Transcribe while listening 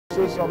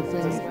Say something,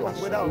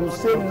 you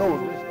say no.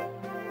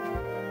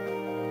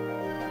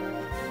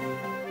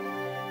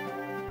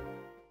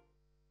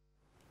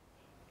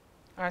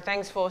 All right,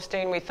 thanks for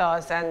staying with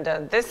us. And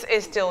this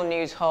is still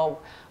News Hub.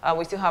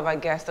 We still have our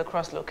guests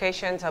across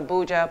locations,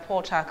 Abuja,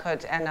 Port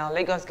Harcourt, and our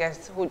Lagos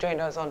guests who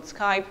joined us on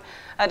Skype.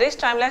 At this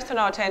time, let's turn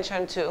our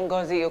attention to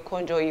Ngozi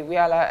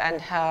Okonjo-Iweala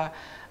and her,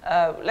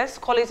 let's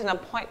call it an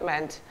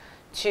appointment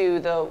to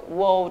the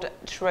World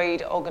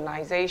Trade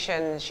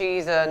Organization.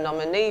 She's a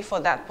nominee for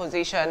that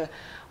position.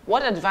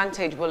 What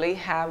advantage will he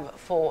have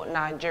for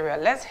Nigeria?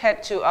 Let's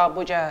head to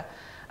Abuja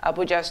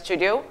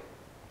studio.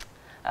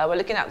 We're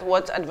looking at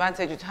what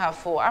advantage it have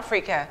for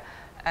Africa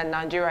and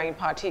Nigeria in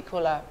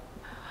particular.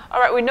 All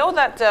right, we know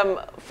that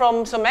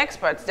from some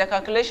experts, their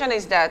calculation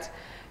is that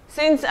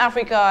since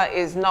Africa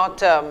is not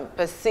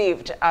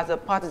perceived as a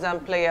partisan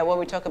player when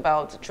we talk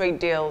about trade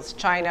deals,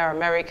 China,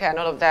 America, and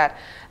all of that,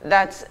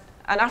 that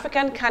an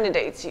African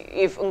candidate,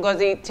 if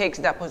Ngozi takes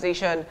that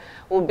position,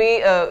 will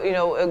be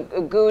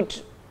a good,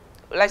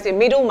 let's say,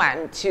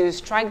 middleman to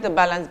strike the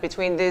balance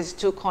between these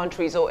two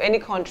countries or any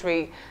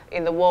country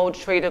in the World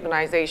Trade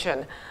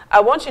Organization. I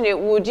want to know,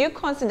 would you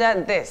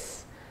consider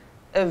this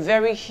a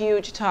very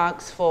huge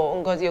task for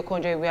Ngozi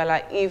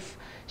Okonjo-Iweala if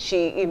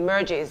she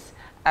emerges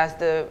as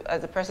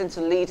the person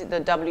to lead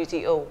the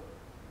WTO?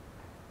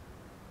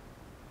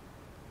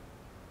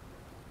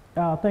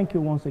 Thank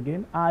you once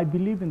again. I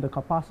believe in the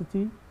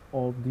capacity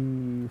of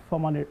the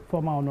former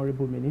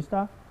Honorable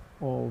Minister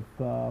of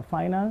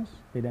Finance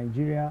in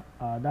Nigeria,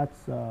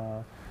 that's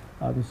Mr.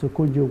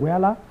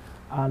 Okonjo-Iweala.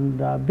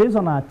 And based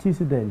on her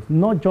antecedents,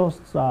 not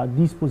just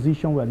this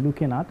position we're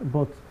looking at,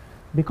 but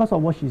because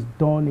of what she's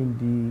done in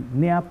the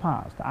near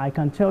past, I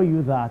can tell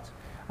you that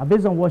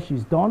based on what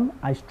she's done,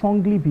 I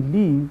strongly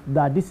believe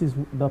that this is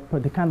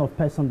the kind of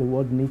person the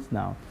world needs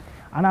now.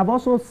 And I've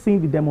also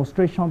seen the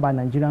demonstration by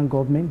Nigerian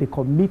government, the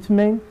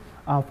commitment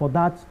for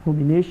that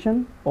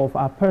nomination of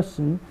a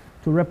person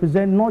to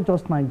represent not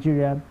just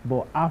Nigeria,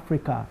 but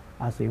Africa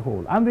as a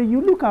whole. And when you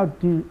look at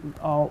the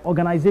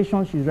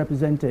organization she's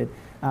represented,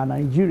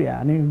 Nigeria,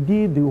 and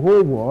indeed the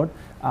whole world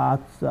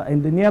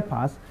in the near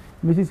past,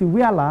 Mrs.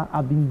 Iweala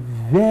have been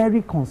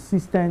very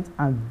consistent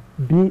and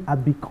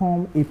have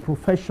become a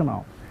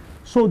professional.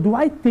 So do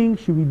I think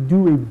she will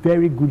do a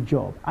very good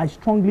job? I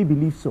strongly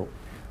believe so.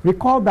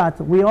 Recall that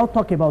we all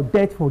talk about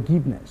debt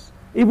forgiveness,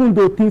 even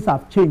though things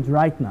have changed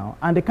right now,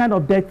 and the kind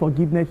of debt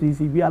forgiveness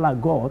Mrs. Iweala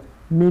got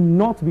may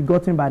not be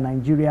gotten by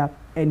Nigeria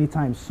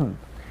anytime soon.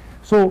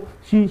 So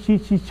she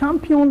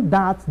championed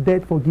that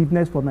debt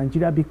forgiveness for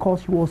Nigeria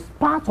because she was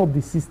part of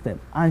the system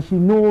and she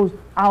knows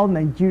how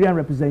Nigerian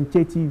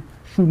representatives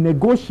should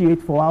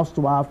negotiate for us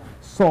to have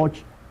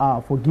such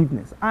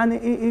forgiveness. And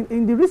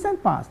in the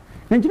recent past,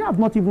 Nigeria have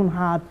not even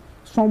had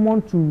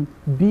someone to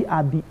be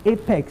at the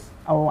apex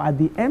or at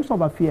the ends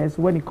of affairs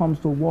when it comes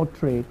to World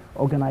Trade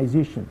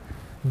Organization.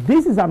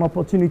 This is an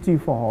opportunity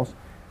for us.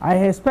 I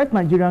expect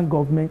Nigerian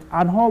government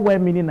and all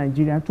well-meaning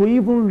Nigerians to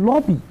even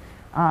lobby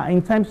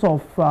in terms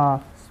of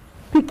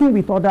speaking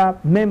with other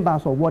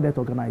members of World Trade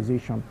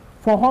Organization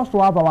for us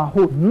to have our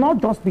hope,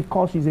 not just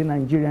because she's a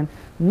Nigerian,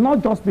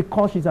 not just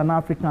because she's an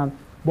African,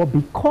 but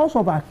because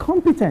of her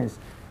competence,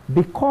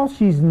 because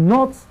she's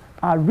not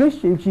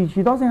racist,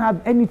 she doesn't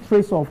have any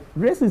trace of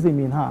racism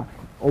in her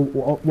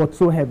or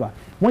whatsoever.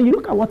 When you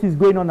look at what is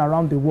going on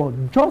around the world,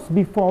 just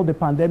before the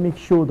pandemic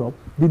showed up,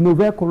 the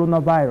novel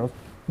coronavirus,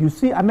 you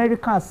see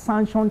America has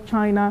sanctioned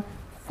China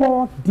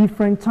 4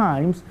 different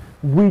times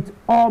with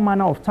all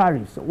manner of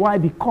tariffs. Why?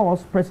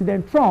 Because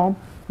President Trump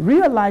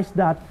realized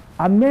that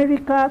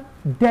America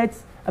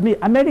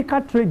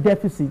trade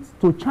deficits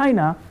to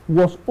China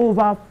was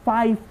over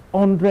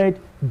 500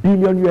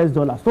 billion US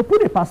dollars. So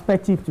put a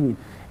perspective to it.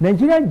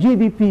 Nigerian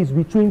GDP is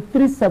between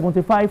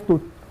 375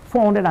 to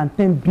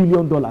 410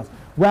 billion dollars.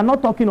 We are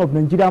not talking of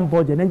Nigerian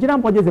budget.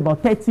 Nigerian budget is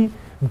about 30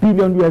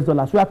 billion US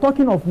dollars. We are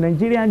talking of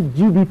Nigerian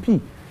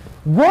GDP.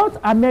 What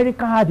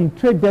America had in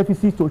trade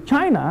deficits to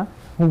China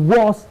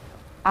was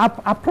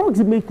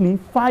approximately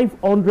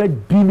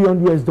 500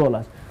 billion US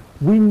dollars.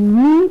 We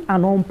need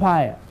an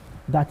umpire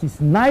that is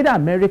neither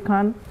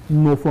American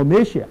nor from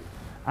Asia.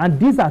 And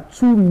these are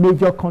 2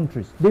 major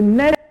countries. The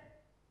next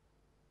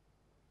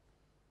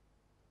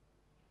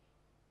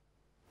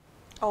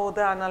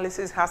the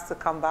analysis has to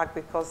come back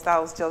because that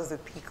was just the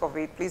peak of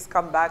it. Please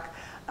come back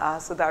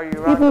so that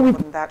you round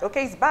up on that.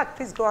 Okay, it's back.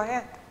 Please go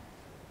ahead.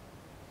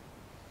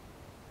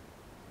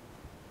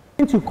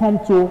 To come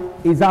to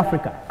is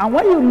Africa. And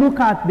when you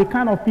look at the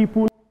kind of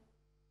people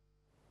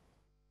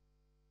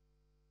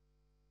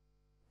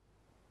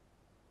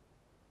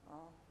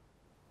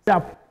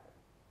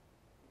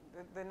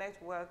the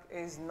network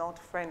is not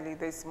friendly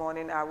this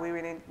morning. We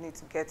really need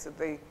to get to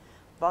the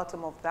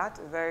bottom of that.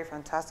 Very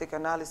fantastic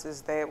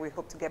analysis there. We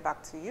hope to get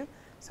back to you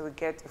so we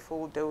get a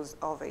full dose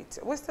of it.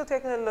 We're still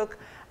taking a look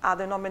at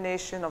the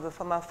nomination of the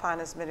former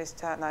finance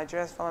minister,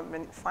 Nigeria's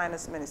former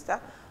finance minister,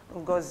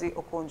 Ngozi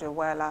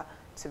Okonjo-Iweala,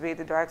 to be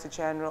the Director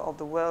General of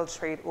the World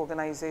Trade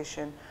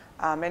Organization.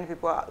 Many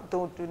people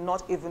do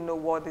not even know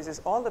what this is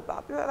all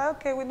about. People are like,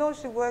 okay, we know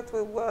she worked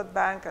with World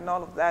Bank and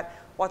all of that.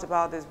 What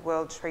about this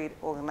World Trade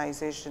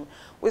Organization?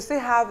 We still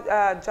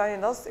have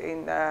joining us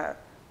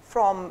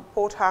from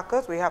Port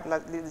Harcourt. We have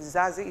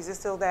Lizazi. Is he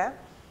still there?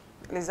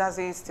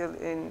 Lizazi is still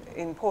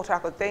in Port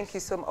Harcourt. Thank you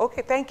so much.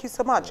 Okay, thank you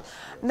so much. Yes.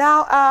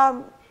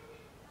 Now,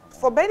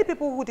 for many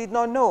people who did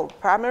not know,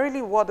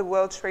 primarily what the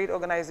World Trade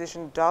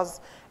Organization does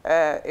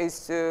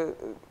is to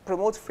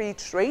promote free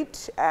trade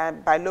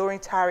by lowering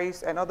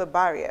tariffs and other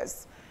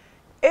barriers.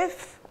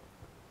 If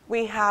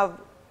we have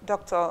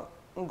Dr.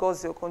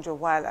 Ngozi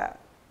Okonjo-Iweala,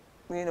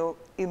 you know,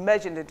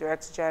 emerging the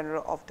Director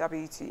General of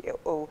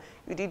WTO,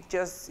 you did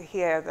just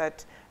hear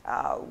that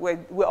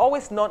we're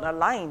always not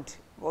aligned,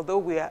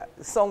 although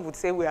some would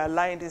say we are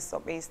aligned in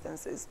some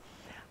instances.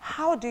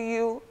 How do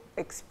you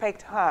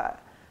expect her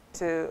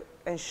to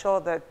ensure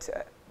that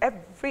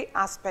every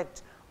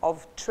aspect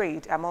of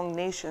trade among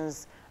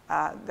nations,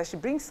 that she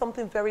brings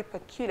something very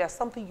peculiar,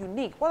 something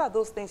unique? What are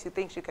those things you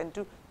think she can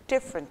do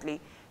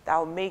differently that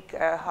will make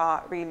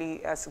her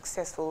really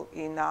successful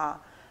in our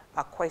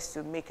quest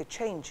to make a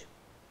change?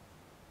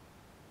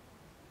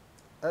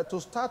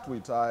 To start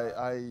with,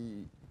 I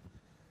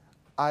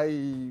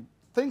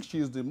think she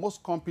is the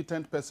most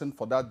competent person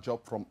for that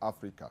job from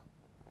Africa,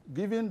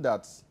 given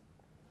that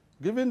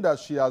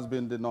she has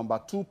been the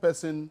 #2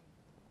 person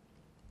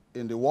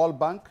in the World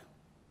Bank.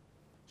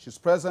 She's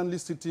presently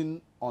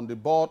sitting on the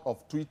board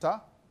of Twitter.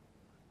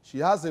 She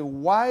has a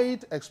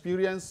wide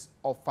experience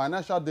of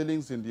financial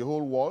dealings in the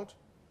whole world.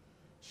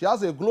 She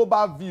has a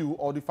global view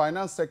of the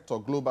finance sector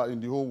global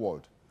in the whole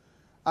world.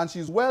 And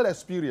she's well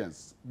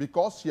experienced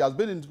because she has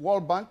been in the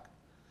World Bank.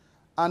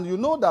 And you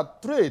know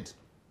that trade,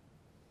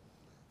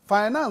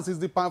 finance is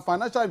the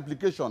financial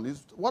implication.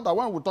 Is what I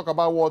want to talk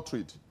about world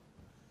trade.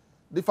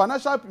 The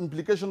financial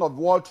implication of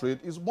world trade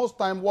is most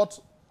time what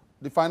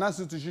the finance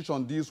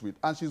institution deals with,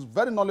 and she's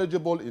very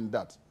knowledgeable in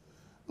that.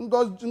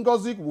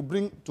 Ngozi will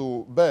bring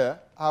to bear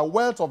her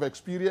wealth of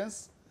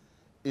experience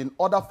in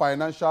world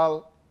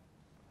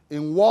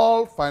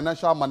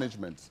financial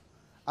management.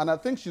 And I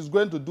think she's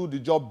going to do the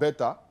job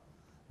better.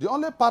 The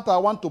only part I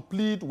want to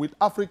plead with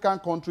African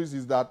countries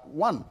is that,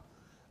 one,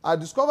 I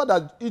discovered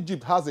that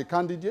Egypt has a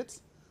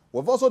candidate.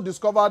 We've also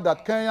discovered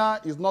that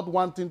Kenya is not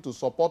wanting to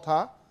support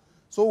her.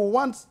 So we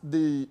want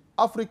the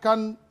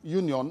African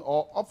Union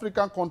or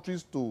African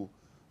countries to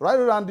ride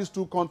around these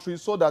two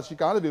countries so that she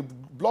can have a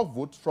block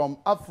vote from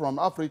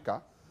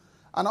Africa.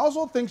 And I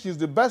also think she's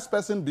the best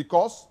person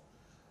because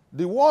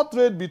the world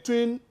trade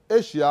between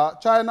Asia,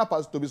 China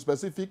to be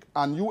specific,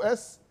 and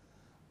US,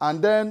 and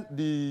then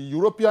the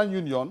European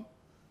Union,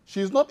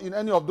 she's not in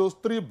any of those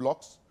three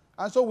blocks.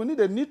 And so we need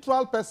a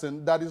neutral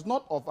person that is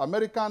not of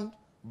American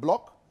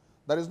bloc,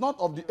 that is not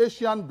of the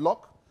Asian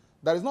bloc,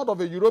 that is not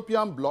of a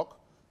European bloc,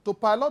 to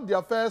pilot the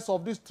affairs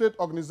of this trade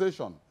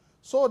organization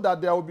so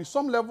that there will be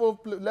some level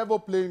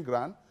playing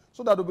ground,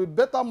 so that there will be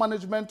better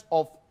management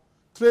of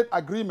trade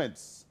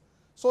agreements,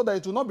 so that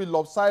it will not be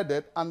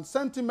lopsided and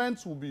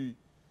sentiments will be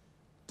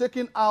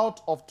taken out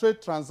of trade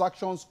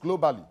transactions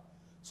globally.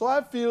 So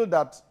I feel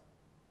that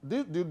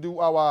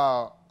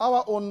our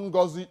own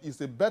Ngozi is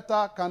a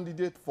better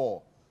candidate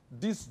for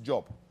this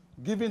job,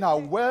 given her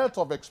wealth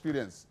of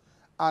experience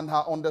and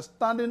her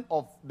understanding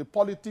of the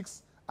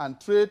politics and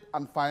trade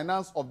and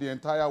finance of the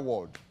entire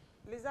world.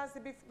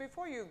 Lizazi,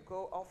 before you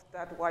go off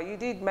that way, you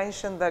did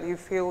mention that you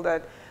feel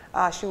that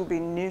she will be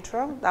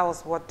neutral. That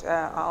was what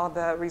our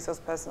other resource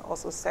person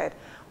also said.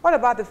 What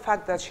about the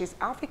fact that she's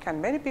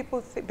African? Many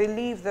people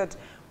believe that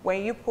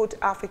when you put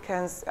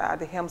Africans at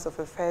the helms of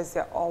affairs,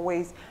 they're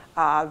always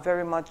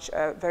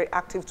very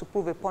active to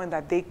prove a point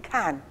that they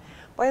can.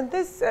 But in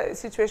this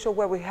situation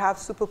where we have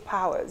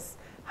superpowers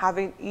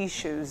having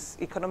issues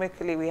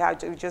economically, we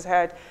just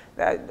heard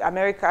that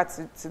America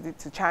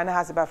to China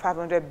has about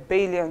 $500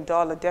 billion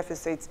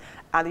deficits,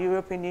 and the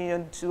European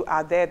Union too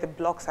are there, the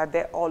blocs are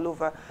there all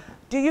over.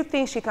 Do you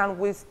think she can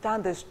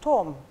withstand the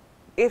storm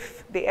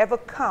if they ever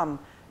come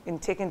in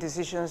taking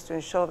decisions to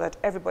ensure that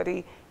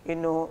everybody, you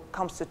know,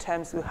 comes to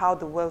terms with how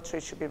the world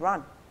trade should be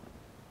run?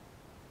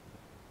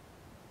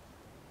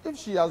 If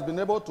she has been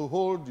able to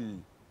hold the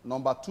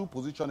 #2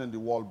 position in the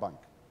World Bank,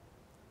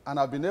 and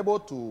have been able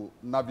to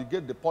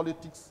navigate the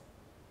politics,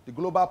 the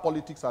global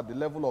politics at the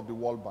level of the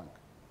World Bank,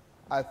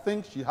 I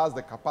think she has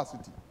the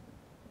capacity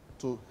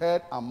to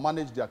head and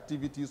manage the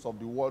activities of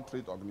the World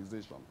Trade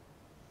Organization.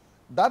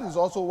 That is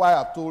also why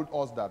I've told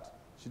us that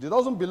she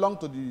doesn't belong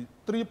to the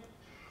three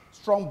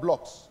strong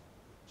blocs.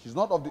 She's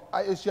not of the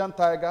Asian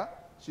Tiger,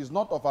 she's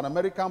not of an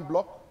American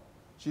bloc,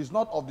 she's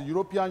not of the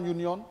European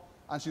Union,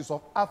 and she's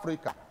of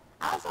Africa.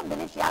 I also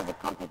believe she has the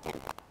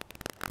competence.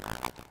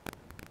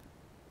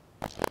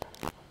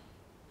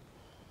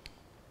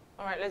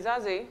 All right,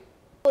 Lizazi. I've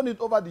known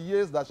it over the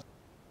years that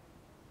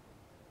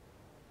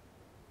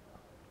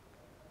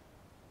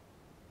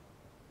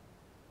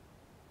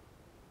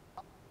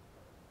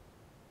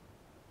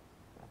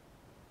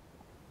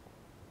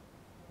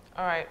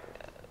All right,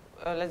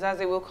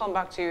 Lizazi, we'll come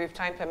back to you if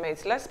time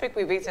permits. Let's speak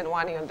with Vincent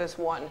Wani on this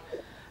one.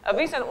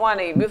 Vincent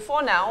Wani,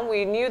 before now,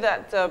 we knew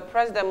that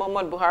President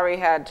Muhammad Buhari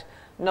had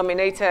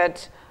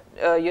nominated,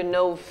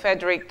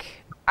 Frederick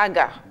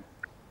Aga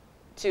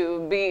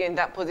to be in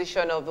that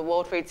position of the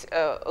World Trade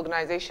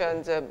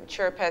Organization's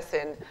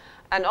chairperson.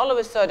 And all of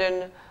a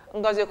sudden,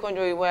 Ngozi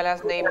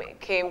Okonjo-Iweala's name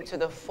came to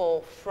the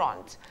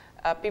forefront.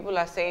 People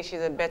are saying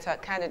she's a better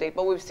candidate,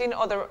 but we've seen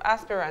other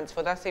aspirants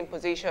for that same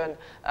position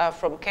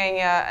from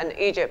Kenya and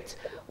Egypt,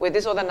 with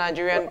this other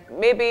Nigerian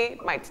maybe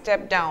might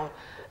step down.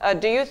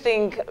 Do you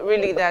think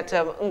really that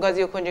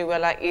Ngozi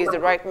Okonjo-Iweala is the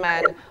right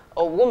man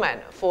or woman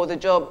for the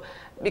job?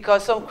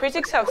 Because some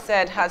critics have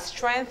said her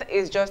strength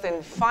is just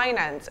in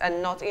finance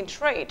and not in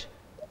trade.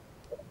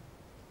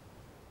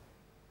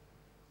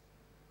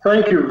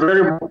 Thank you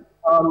very much.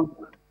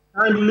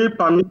 Kindly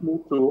permit me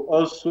to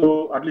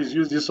also at least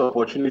use this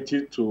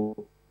opportunity to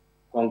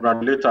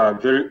congratulate our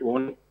very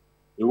own,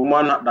 a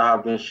woman that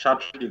has been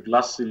shattering the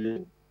glass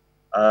ceiling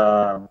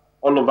all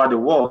over the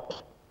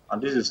world,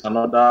 and this is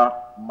another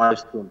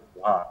milestone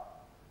for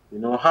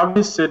her.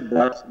 Having said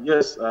that,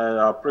 yes,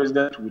 our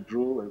president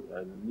withdrew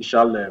an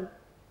initial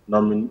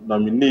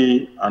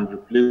nominee and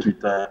replaced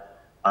with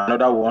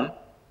another one.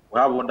 We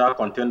have other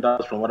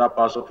contenders from other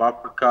parts of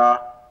Africa,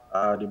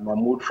 the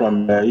Mahmoud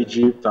from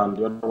Egypt and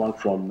the other one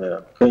from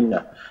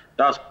Kenya.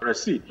 That's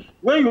crazy.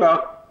 When you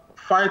are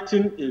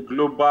fighting a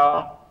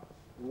global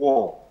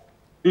war,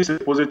 this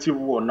is a positive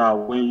war now.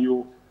 When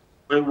you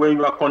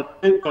are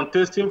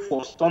contesting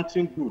for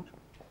something good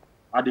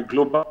at the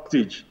global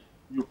stage,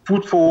 you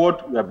put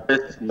forward your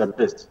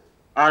best.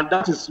 And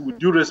that is with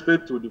due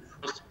respect to the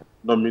first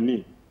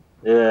nominee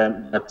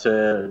that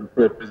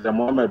President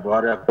Muhammad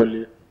Buhari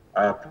actually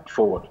put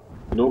forward.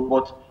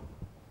 But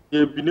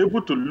they've been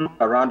able to look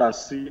around and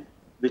see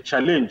the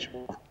challenge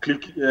of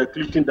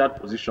clicking that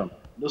position.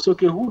 It's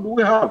okay, who do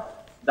we have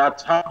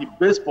that have the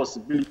best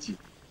possibility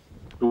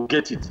to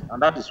get it?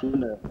 And that is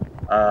when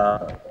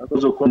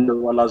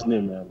Okonjo-Iweala's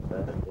name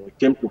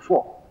came to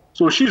fore.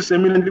 So she's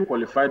eminently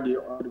qualified.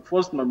 The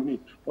first nominee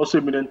also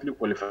eminently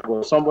qualified.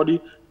 But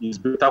somebody is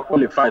better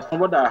qualified.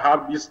 Somebody that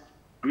have this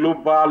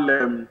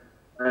global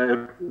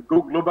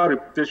global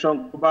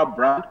reputation, global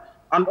brand,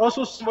 and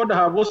also somebody that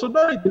have also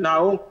done it in our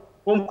own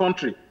home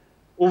country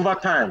over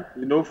time,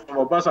 from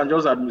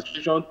Obasanjo's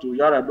administration to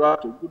Yar'Adua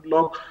to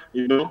Goodluck,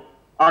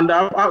 and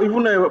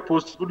even a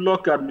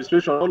post-Goodluck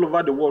administration all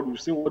over the world,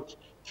 we've seen what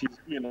she's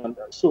doing. And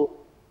so,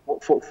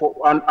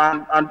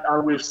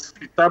 and we've seen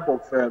the type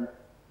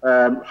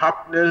of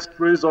happiness,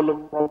 praise all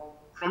over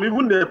from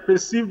even the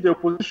perceived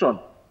opposition,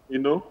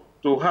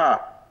 to her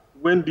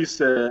when this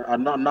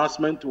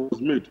announcement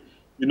was made.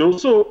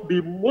 So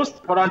the most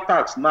important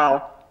task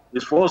now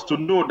is for us to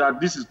know that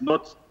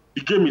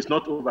the game is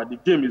not over. The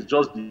game is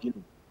just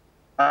beginning.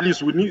 At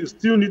least we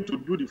still need to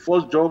do the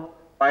first job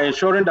by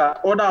ensuring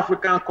that other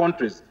African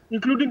countries,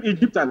 including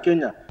Egypt and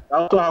Kenya, that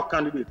also have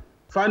candidates,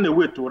 find a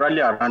way to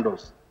rally around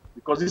us.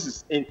 Because this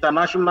is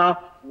international,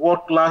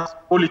 world-class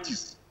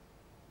politics.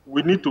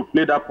 We need to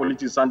play that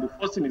politics. And the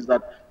first thing is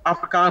that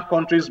African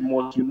countries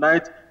must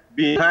unite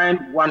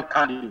behind one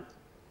candidate.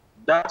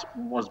 That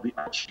must be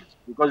achieved.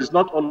 Because it's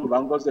not all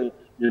over.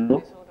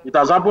 It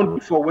has happened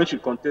before when she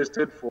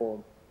contested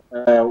for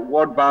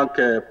World Bank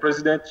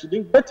president. She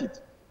didn't get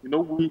it.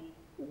 We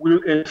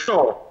will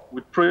ensure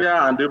with prayer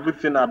and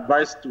everything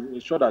advised to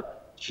ensure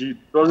that she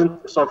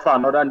doesn't suffer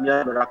another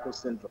near miracle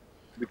syndrome.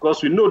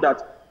 Because we know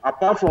that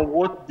apart from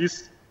what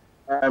this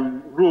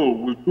role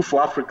will do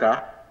for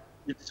Africa,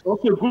 it's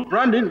also a good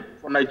branding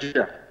for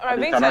Nigeria. All right,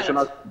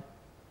 international.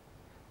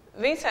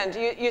 Vincent,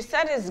 you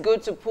said it's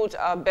good to put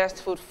our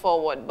best foot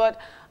forward,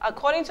 but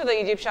according to the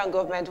Egyptian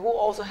government, who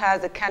also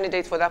has a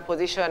candidate for that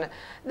position,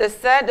 they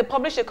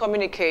published a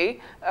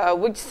communique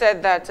which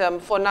said that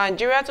for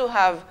Nigeria to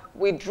have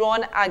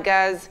withdrawn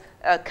Aga's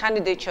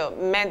candidature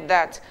meant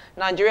that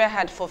Nigeria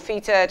had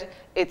forfeited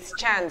its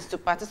chance to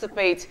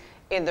participate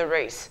in the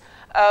race.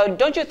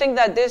 Don't you think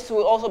that this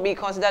will also be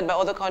considered by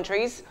other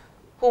countries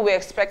who were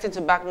expected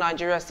to back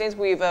Nigeria since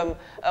we've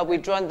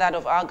withdrawn that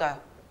of Aga?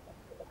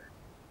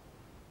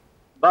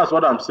 That's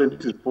what I'm saying.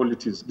 This is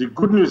politics. The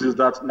good news is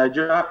that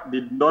Nigeria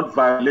did not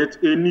violate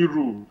any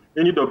rule,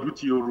 any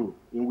WTO rule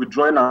in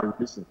withdrawing and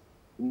replacing.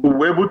 We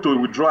were able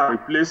to withdraw and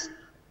replace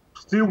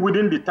still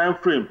within the time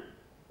frame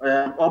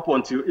up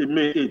until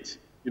May 8th.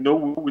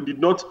 We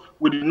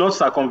did not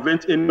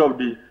circumvent any of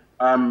the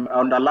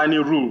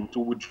underlying rule to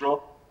withdraw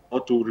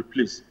or to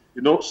replace.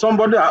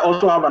 Somebody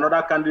also have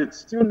another candidate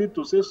still need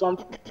to say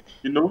something,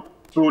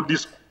 to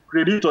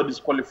discredit or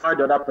disqualify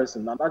the other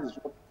person, and that is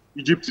what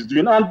Egypt is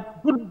doing. And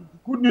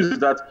good news is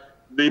that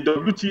the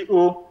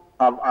WTO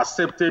have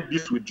accepted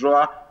this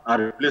withdrawal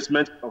and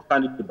replacement of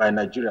candidate by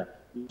Nigeria.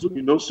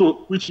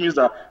 So which means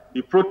that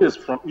the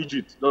protest from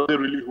Egypt doesn't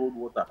really hold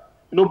water.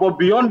 But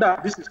beyond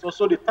that, this is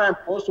also the time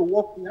for us to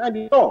walk behind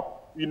the door.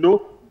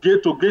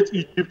 Get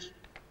Egypt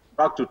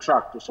back to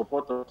track to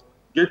support us.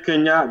 Get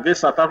Kenya, get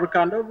South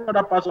Africa, and every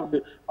other parts of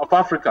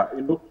Africa.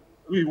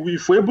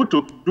 If we're able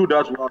to do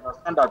that, we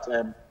understand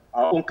that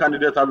our own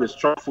candidates have a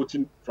strong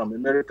footing from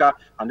America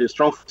and a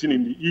strong footing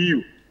in the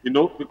EU.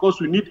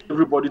 because we need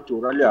everybody to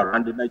rally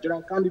around the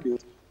Nigerian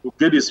candidates to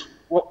get this.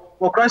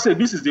 For Christ's sake,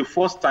 this is the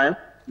first time,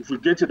 if we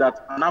get it,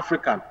 that an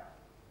African,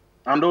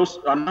 and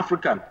also an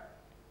African,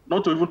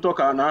 not to even talk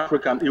an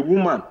African, a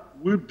woman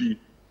will be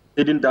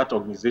heading that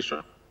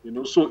organization.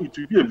 So it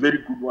will be a very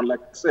good one. Like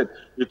I said,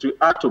 it will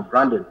add to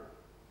branding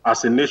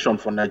as a nation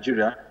for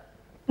Nigeria.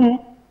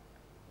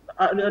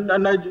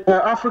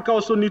 Africa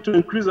also need to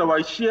increase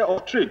our share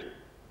of trade.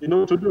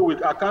 Today we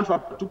account for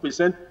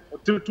 2%,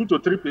 2 to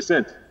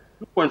 3%,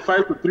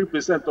 2.5 to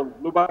 3%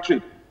 of global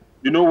trade.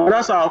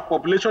 Whereas our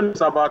population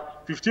is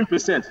about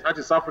 15%, that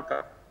is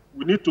Africa.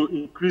 We need to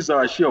increase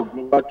our share of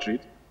global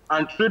trade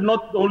and trade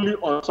not only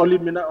on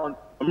solid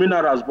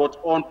minerals, but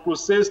on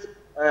processed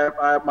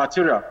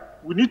material.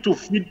 We need to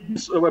feed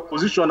this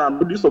position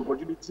and this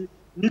opportunity,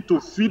 need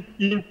to feed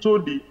into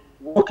the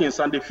workings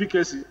and the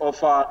efficacy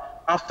of our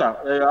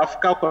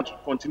Africa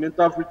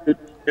Continental Free Trade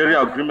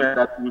Area Agreement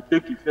that will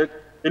take effect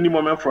any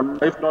moment from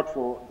now, if not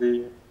for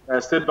the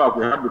setback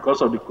we had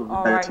because of the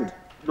COVID-19. Right.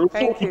 So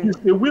it is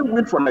a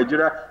win-win for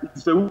Nigeria, it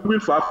is a win-win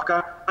for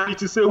Africa, and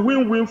it is a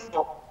win-win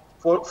for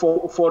every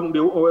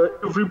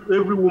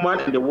woman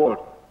in the world.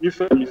 If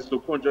Mrs.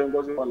 Okonjo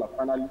Iweala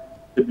finally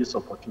get this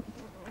opportunity.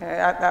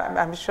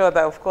 I'm sure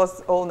that, of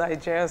course, all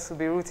Nigerians will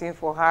be rooting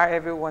for her.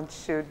 Everyone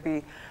should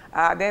be.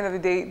 At the end of the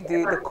day,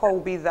 the call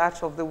will be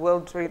that of the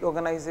World Trade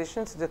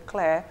Organization to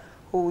declare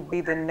who would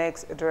be the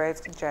next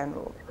Director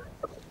General.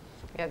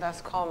 Yeah,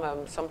 that's come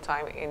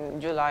sometime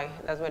in July.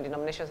 That's when the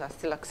nominations are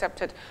still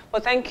accepted.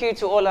 But thank you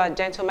to all our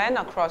gentlemen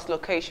across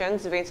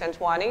locations, Vincent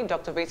Wani,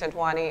 Dr. Vincent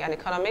Wani, an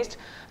economist,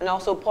 and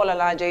also Paul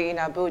Alaje in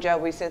Abuja.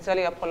 We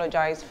sincerely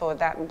apologize for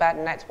that bad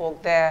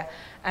network there.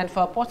 And for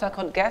our Port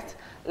Harcourt guest,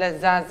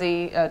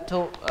 Lezazi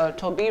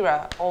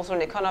Tobira, also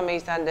an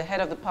economist and the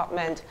head of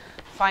Department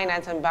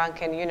Finance and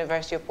Banking,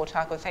 University of Port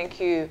Harcourt. Thank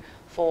you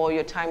for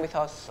your time with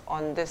us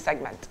on this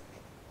segment.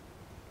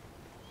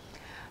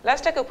 Let's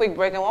take a quick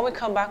break, and when we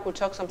come back, we'll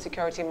talk some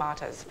security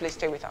matters. Please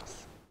stay with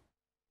us.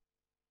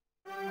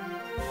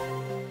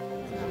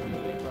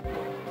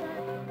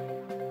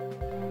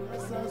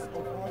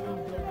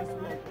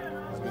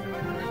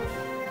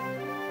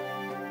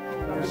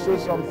 You say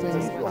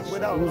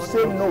something, you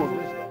say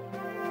no.